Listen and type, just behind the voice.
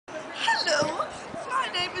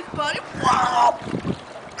buddy. Whoa!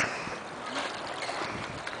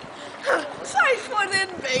 Sorry for the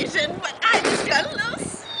invasion, but I just got a little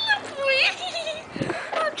slippery.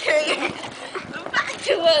 Okay, back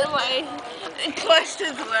to what my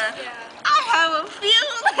questions were. I have a few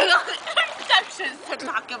little introductions to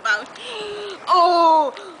talk about.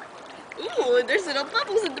 Ooh, there's little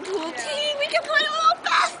bubbles in the pool too. We can play a little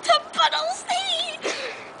bathtub puddles.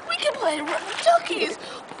 We can play rubber duckies.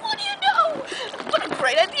 What do you know? What a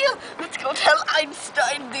great idea. Let's go tell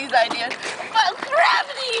Einstein these ideas about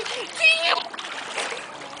gravity.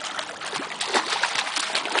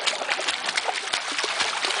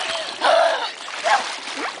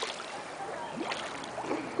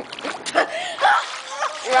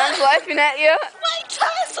 Ron's laughing at you. My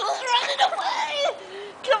tassel's running away.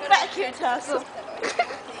 Come back here, tassel.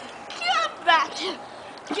 Come back.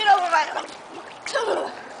 Get over my...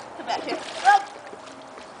 Come back here.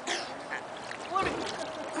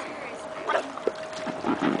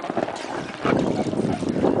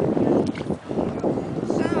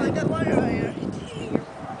 I got water right here.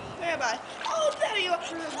 Where am I? Oh, there you are.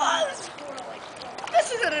 Fuzz.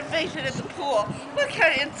 This is an invasion in the pool. What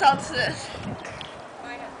kind of insults is this?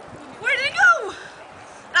 Where'd it go?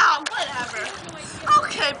 Oh, whatever.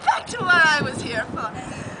 Okay, back to what I was here for.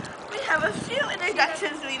 We have a few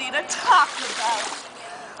introductions we need to talk about.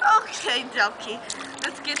 Okay, dokie.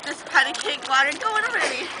 Let's get this patty cake water going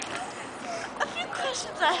already. A few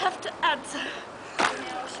questions I have to answer.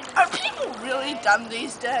 Are people really dumb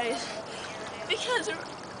these days? Because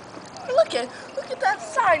look at that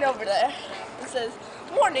sign over there. It says,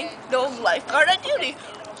 warning, no lifeguard on duty.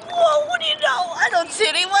 Whoa, what do you know? I don't see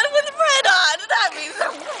anyone with red on. That means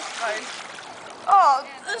they're lifeguards. Oh,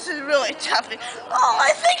 this is really tough. Oh,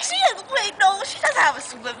 I think she is. Wait, no, she doesn't have a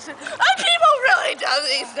swimsuit. Are people really dumb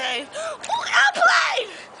these days?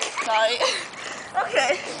 Airplane! Sorry.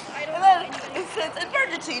 Okay. And then it says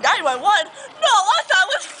emergency 911. No, I thought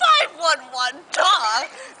it was 511. Duh.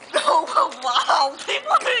 No, wow.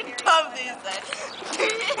 People